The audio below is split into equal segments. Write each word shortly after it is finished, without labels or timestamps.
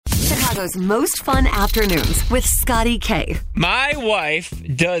Chicago's most fun afternoons with Scotty K. My wife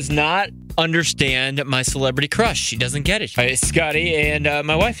does not understand my celebrity crush. She doesn't get it. Scotty and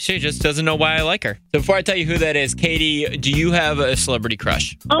my wife, she just doesn't know why I like her. So before I tell you who that is, Katie, do you have a celebrity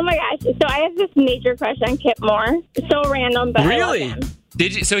crush? Oh my gosh. So I have this major crush on Kip Moore. So random, but Really? I love him.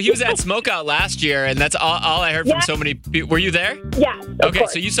 Did you? So he was at Smokeout last year, and that's all I heard from so many people. Were you there? Yeah. Okay,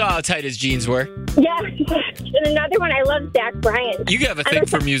 course. so you saw how tight his jeans were. Yeah. And another one, I love Zach Bryan. You have a thing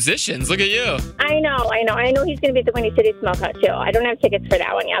for musicians. Look at you. I know. I know he's going to be at the Windy City Smokeout, too. I don't have tickets for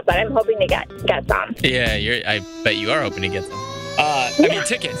that one yet, but I'm hoping to get some. Yeah, I bet you are hoping to get some. I mean,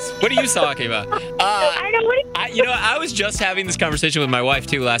 tickets. What are you talking about? I know. I was just having this conversation with my wife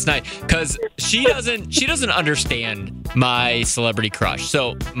too last night because she doesn't understand my celebrity crush.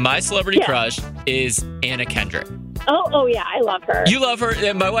 So my celebrity crush is Anna Kendrick. Oh yeah, I love her. You love her,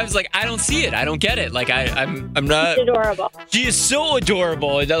 and my wife's like, I don't see it. I don't get it. Like I'm not. She's adorable. She is so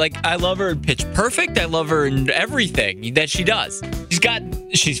adorable. And like I love her in Pitch Perfect. I love her in everything that she does.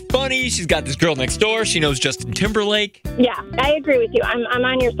 She's funny. She's got this girl next door. She knows Justin Timberlake. Yeah, I agree with you. I'm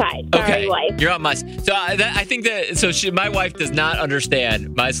on your side. Sorry, Okay, wife. you're on my side. So I think that my wife does not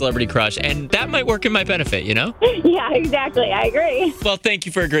understand my celebrity crush, and that might work in my benefit. You know? Yeah, exactly. I agree. Well, thank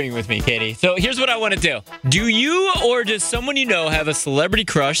you for agreeing with me, Katie. So here's what I want to do. Do you or does someone you know have a celebrity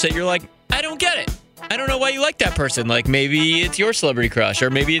crush that you're like, I don't get it? I don't know why you like that person. Like maybe it's your celebrity crush or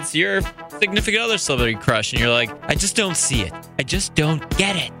maybe it's your significant other celebrity crush and you're like, I just don't see it. I just don't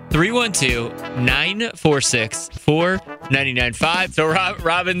get it. 312-946-4995. So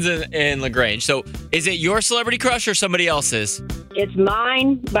Robin's in LaGrange. So is it your celebrity crush or somebody else's? It's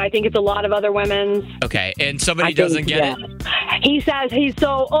mine, but I think it's a lot of other women's. Okay, and somebody doesn't get it? He says he's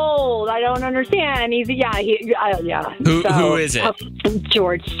so old. I don't understand. Who is it?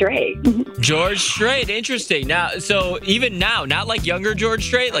 George Strait. George Strait. Interesting. Now, so even now, not like younger George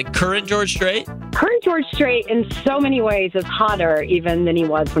Strait, like current George Strait? Current George Strait in so many ways is hotter even than he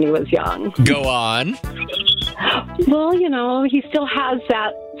was when he was young. Go on. Well, he still has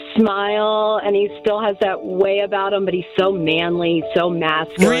that smile and he still has that way about him, but he's so manly, so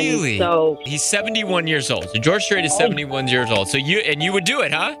masculine. Really? He's 71 years old. So George Strait is 71 years old. So you would do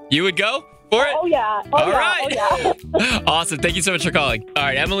it, huh? You would go for it? Oh, yeah. All right. Oh, yeah. Awesome. Thank you so much for calling. All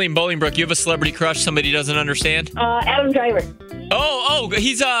right, Emily in Bolingbrook, you have a celebrity crush somebody doesn't understand? Adam Driver. Oh,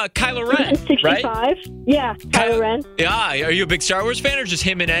 he's Kylo Ren, 65. right? Yeah, Kylo Ren. Yeah. Are you a big Star Wars fan or just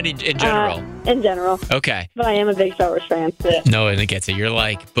him in general? In general. Okay. But I am a big Star Wars fan. Yeah. No, and it gets it. You're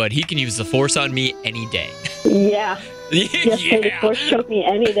like, but he can use the Force on me any day. Yeah. Just Yeah. the Force choke me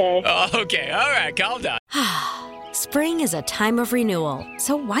any day. Oh, okay. All right. Calm down. Spring is a time of renewal,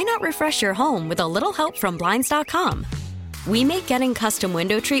 so why not refresh your home with a little help from Blinds.com? We make getting custom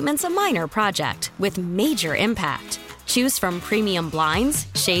window treatments a minor project with major impact. Choose from premium blinds,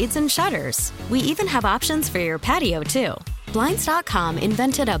 shades, and shutters. We even have options for your patio, too. Blinds.com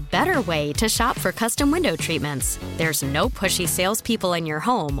invented a better way to shop for custom window treatments. There's no pushy salespeople in your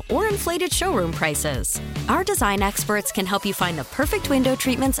home or inflated showroom prices. Our design experts can help you find the perfect window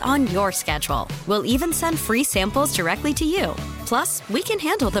treatments on your schedule. We'll even send free samples directly to you. Plus, we can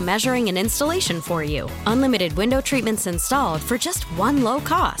handle the measuring and installation for you. Unlimited window treatments installed for just one low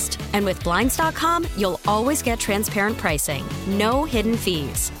cost. And with Blinds.com, you'll always get transparent pricing. No hidden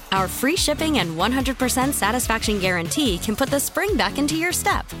fees. Our free shipping and 100% satisfaction guarantee can put the spring back into your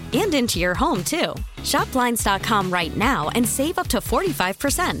step and into your home, too. Shop Blinds.com right now and save up to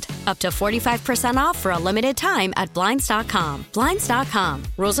 45%. Up to 45% off for a limited time at Blinds.com. Blinds.com.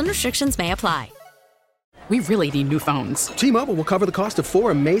 Rules and restrictions may apply. We really need new phones. T-Mobile will cover the cost of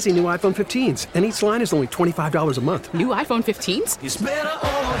 4 amazing new iPhone 15s, and each line is only $25 a month. New iPhone 15s? It's better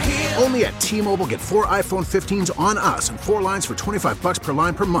over here. Only at T-Mobile, get 4 iPhone 15s on us and 4 lines for $25 per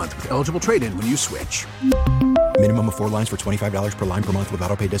line per month with eligible trade-in when you switch. Minimum of 4 lines for $25 per line per month with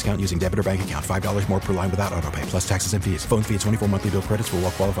autopay discount using debit or bank account. $5 more per line without autopay, plus taxes and fees. Phone fee at 24 monthly bill credits for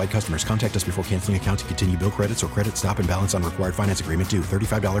well-qualified customers. Contact us before canceling account to continue bill credits or credit stop and balance on required finance agreement due.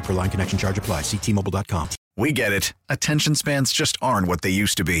 $35 per line connection charge applies. See T-Mobile.com. We get it. Attention spans just aren't what they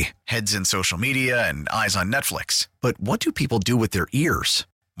used to be. Heads in social media and eyes on Netflix. But what do people do with their ears?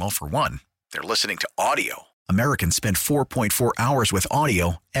 Well, for one, they're listening to audio. Americans spend 4.4 hours with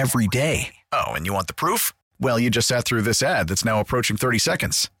audio every day. Oh, and you want the proof? Well, you just sat through this ad that's now approaching 30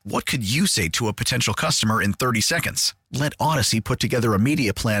 seconds. What could you say to a potential customer in 30 seconds? Let Odyssey put together a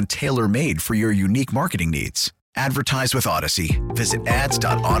media plan tailor-made for your unique marketing needs. Advertise with Odyssey. Visit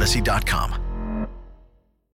ads.odyssey.com.